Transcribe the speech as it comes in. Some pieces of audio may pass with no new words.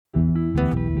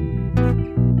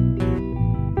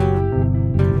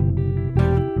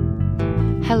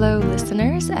Hello,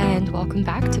 listeners, and welcome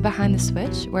back to Behind the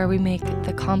Switch, where we make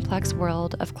the complex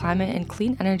world of climate and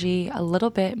clean energy a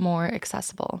little bit more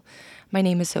accessible. My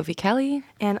name is Sophie Kelly.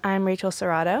 And I'm Rachel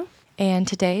Serrato. And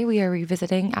today we are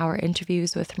revisiting our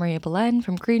interviews with Maria Belen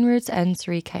from Green Roots and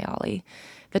Sri Kayali,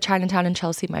 the Chinatown and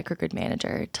Chelsea microgrid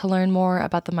manager, to learn more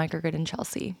about the microgrid in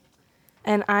Chelsea.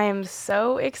 And I am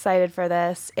so excited for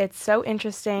this. It's so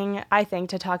interesting, I think,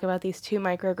 to talk about these two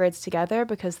microgrids together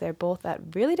because they're both at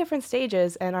really different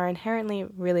stages and are inherently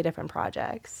really different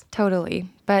projects. Totally.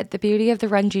 But the beauty of the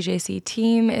Run GJC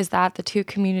team is that the two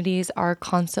communities are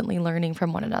constantly learning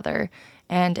from one another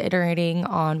and iterating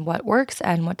on what works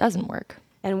and what doesn't work.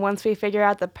 And once we figure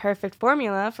out the perfect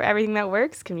formula for everything that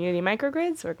works, community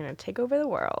microgrids, we're going to take over the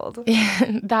world.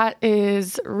 That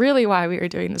is really why we are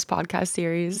doing this podcast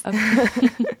series.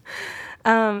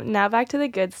 Now back to the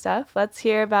good stuff. Let's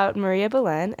hear about Maria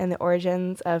Belen and the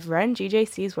origins of Run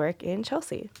GJC's work in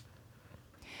Chelsea.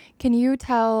 Can you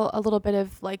tell a little bit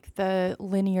of like the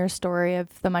linear story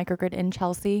of the microgrid in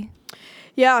Chelsea?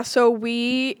 Yeah, so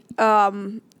we, I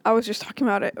was just talking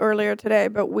about it earlier today,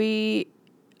 but we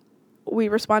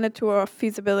responded to a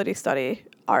feasibility study,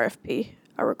 RFP,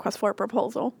 a request for a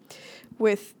proposal,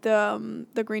 with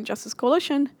the Green Justice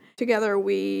Coalition. Together,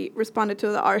 we responded to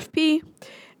the RFP,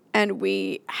 and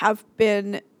we have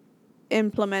been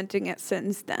implementing it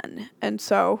since then. And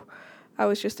so I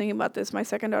was just thinking about this. My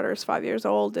second daughter is 5 years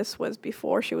old. This was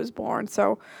before she was born.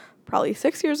 So probably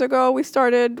 6 years ago, we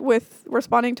started with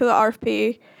responding to the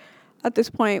RFP. At this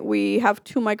point, we have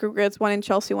two microgrids, one in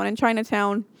Chelsea, one in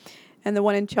Chinatown. And the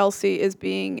one in Chelsea is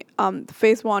being,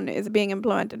 phase one is being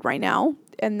implemented right now.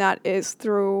 And that is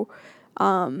through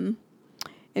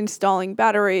installing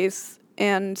batteries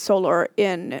and solar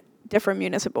in different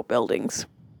municipal buildings,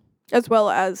 as well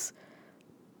as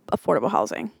affordable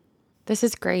housing. This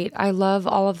is great. I love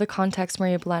all of the context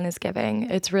Maria Belen is giving.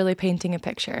 It's really painting a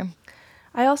picture.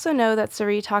 I also know that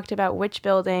Sari talked about which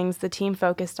buildings the team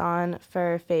focused on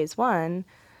for phase one.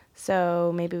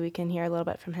 So maybe we can hear a little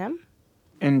bit from him.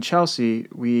 In Chelsea,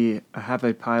 we have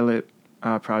a pilot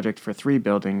project for 3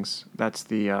 buildings. That's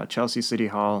the Chelsea City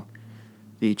Hall,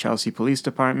 the Chelsea Police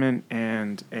Department,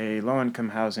 and a low-income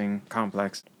housing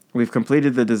complex. We've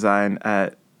completed the design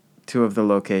at 2 of the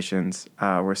locations.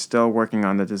 We're still working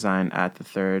on the design at the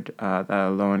third,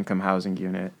 the low-income housing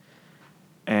unit.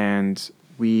 And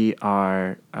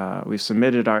we've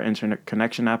submitted our internet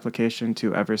connection application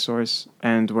to Eversource,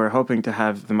 and we're hoping to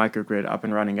have the microgrid up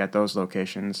and running at those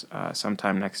locations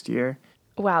sometime next year.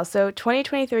 Wow, so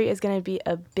 2023 is going to be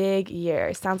a big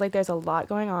year. Sounds like there's a lot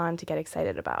going on to get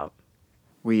excited about.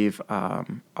 We've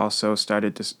also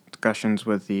started discussions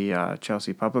with the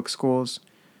Chelsea Public Schools,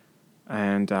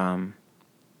 and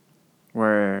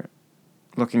we're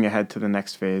looking ahead to the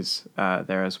next phase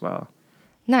there as well.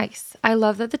 Nice. I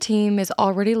love that the team is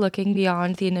already looking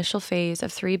beyond the initial phase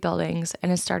of 3 buildings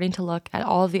and is starting to look at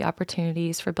all of the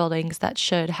opportunities for buildings that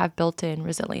should have built-in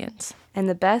resilience. And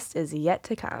the best is yet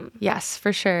to come. Yes,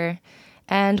 for sure.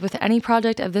 And with any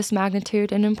project of this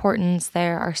magnitude and importance,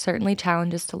 there are certainly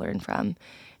challenges to learn from.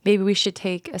 Maybe we should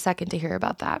take a second to hear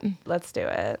about that. Let's do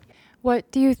it.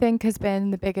 What do you think has been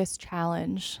the biggest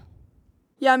challenge?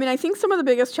 Yeah, I mean, I think some of the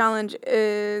biggest challenges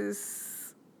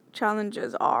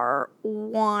are,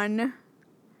 one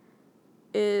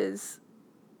is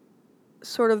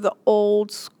sort of the old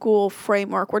school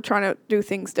framework. We're trying to do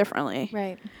things differently.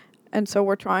 Right. And so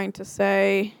we're trying to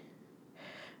say,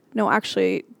 no,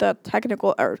 actually, the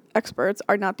technical experts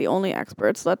are not the only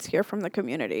experts. Let's hear from the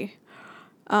community.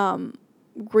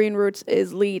 Green Roots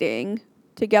is leading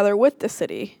together with the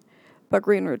city, but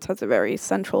Green Roots has a very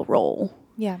central role.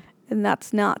 Yeah. And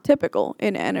that's not typical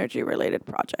in energy-related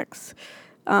projects.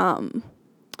 And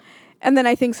then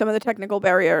I think some of the technical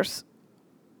barriers,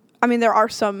 I mean, there are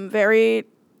some very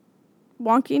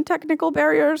wonky technical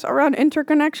barriers around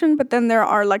interconnection, but then there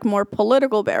are like more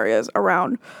political barriers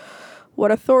around what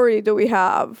authority do we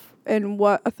have and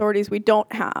what authorities we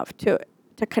don't have to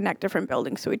connect different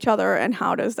buildings to each other, and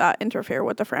how does that interfere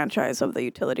with the franchise of the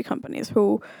utility companies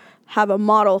who have a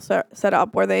model set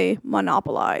up where they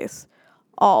monopolize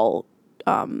all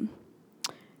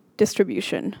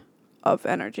distribution of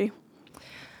energy.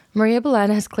 Maria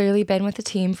Belen has clearly been with the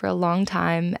team for a long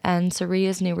time, and Sari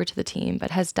is newer to the team,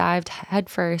 but has dived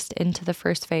headfirst into the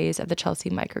first phase of the Chelsea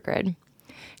microgrid.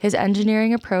 His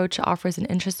engineering approach offers an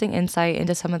interesting insight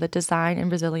into some of the design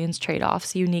and resilience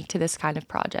trade-offs unique to this kind of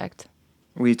project.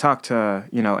 We talk to,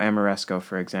 Ameresco,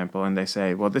 for example, and they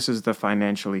say, well, this is the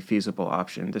financially feasible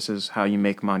option. This is how you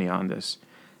make money on this.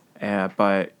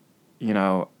 But,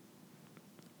 you're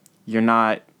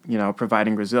not,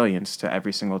 providing resilience to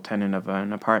every single tenant of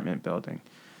an apartment building.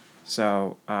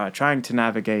 So trying to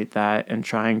navigate that and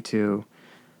trying to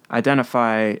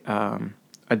identify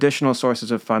additional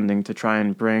sources of funding to try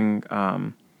and bring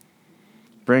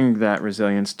that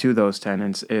resilience to those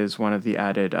tenants is one of the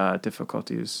added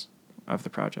difficulties of the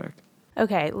project.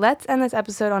 Okay, let's end this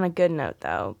episode on a good note,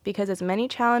 though, because as many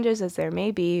challenges as there may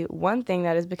be, one thing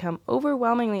that has become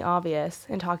overwhelmingly obvious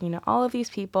in talking to all of these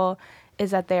people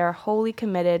is that they are wholly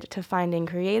committed to finding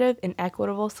creative and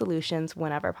equitable solutions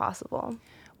whenever possible.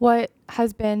 What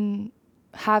have been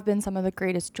some of the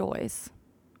greatest joys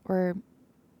or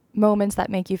moments that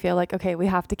make you feel like, okay, we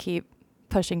have to keep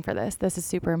pushing for this. This is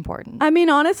super important. I mean,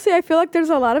 honestly, I feel like there's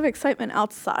a lot of excitement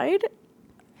outside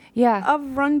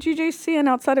of Run GJC and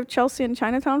outside of Chelsea and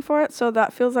Chinatown for it. So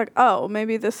that feels like, oh,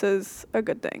 maybe this is a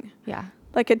good thing. Yeah.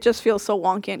 Like, it just feels so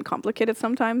wonky and complicated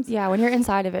sometimes. Yeah, when you're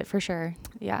inside of it, for sure.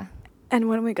 Yeah. And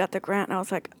when we got the grant, I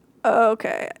was like, oh,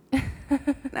 okay,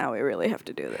 now we really have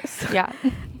to do this. Yeah.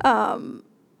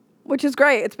 Which is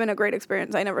great. It's been a great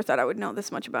experience. I never thought I would know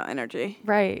this much about energy.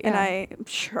 Right. And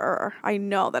Yeah. I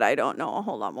know that I don't know a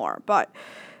whole lot more. But,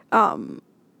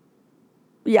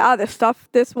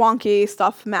 this wonky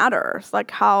stuff matters. Like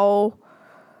how,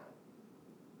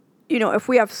 if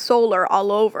we have solar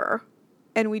all over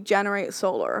and we generate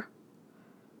solar,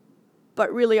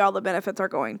 but really all the benefits are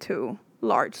going to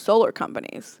large solar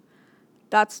companies,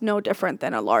 that's no different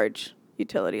than a large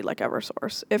utility like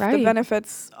Eversource. If the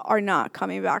benefits are not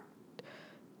coming back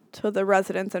to the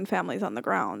residents and families on the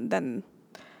ground, then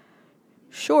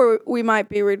sure, we might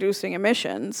be reducing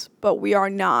emissions, but we are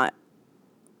not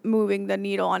moving the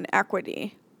needle on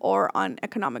equity or on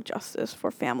economic justice for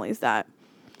families that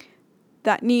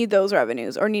need those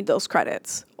revenues or need those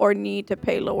credits or need to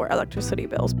pay lower electricity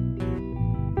bills.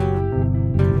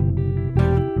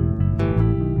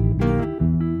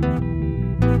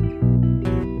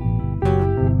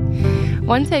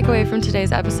 One takeaway from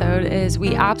today's episode is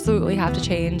we absolutely have to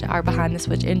change our behind the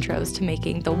switch intros to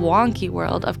making the wonky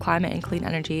world of climate and clean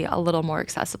energy a little more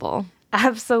accessible.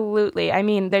 Absolutely. I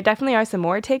mean, there definitely are some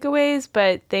more takeaways,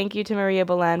 but thank you to Maria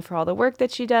Belen for all the work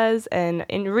that she does and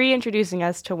in reintroducing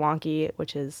us to wonky,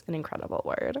 which is an incredible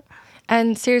word.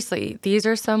 And seriously, these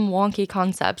are some wonky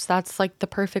concepts. That's like the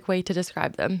perfect way to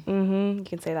describe them. You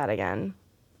can say that again.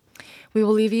 We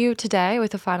will leave you today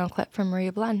with a final clip from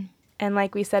Maria Belen. And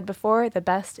like we said before, the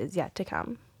best is yet to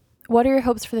come. What are your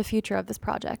hopes for the future of this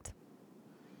project?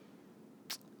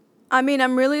 I mean,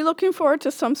 I'm really looking forward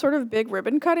to some sort of big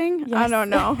ribbon cutting. Yes. I don't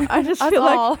know. I just feel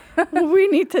like we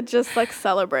need to just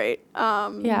celebrate.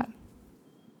 Yeah.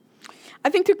 I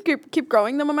think to keep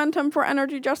growing the momentum for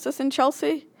energy justice in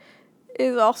Chelsea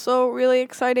is also really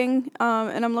exciting,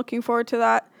 and I'm looking forward to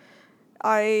that.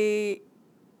 I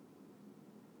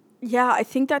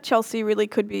think that Chelsea really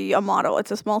could be a model.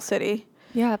 It's a small city.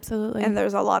 Yeah, absolutely. And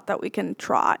there's a lot that we can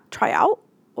try out.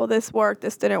 Well, this worked,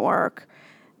 this didn't work.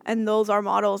 And those are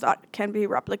models that can be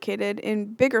replicated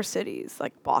in bigger cities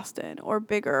like Boston or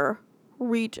bigger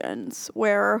regions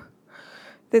where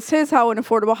this is how an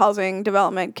affordable housing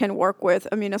development can work with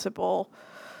a municipal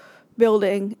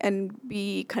building and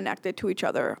be connected to each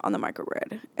other on the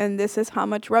microgrid. And this is how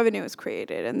much revenue is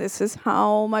created. And this is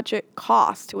how much it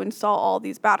costs to install all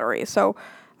these batteries. So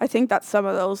I think that some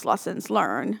of those lessons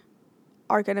learned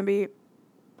are going to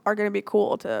be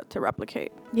cool to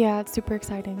replicate. Yeah, it's super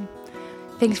exciting.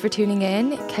 Thanks for tuning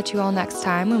in. Catch you all next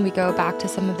time when we go back to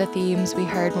some of the themes we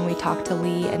heard when we talked to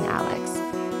Lee and Alex.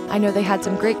 I know they had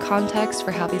some great context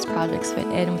for how these projects fit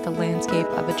in with the landscape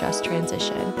of a just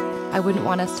transition. I wouldn't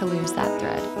want us to lose that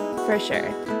thread. For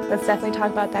sure. Let's definitely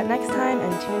talk about that next time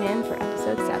and tune in for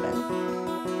episode 7.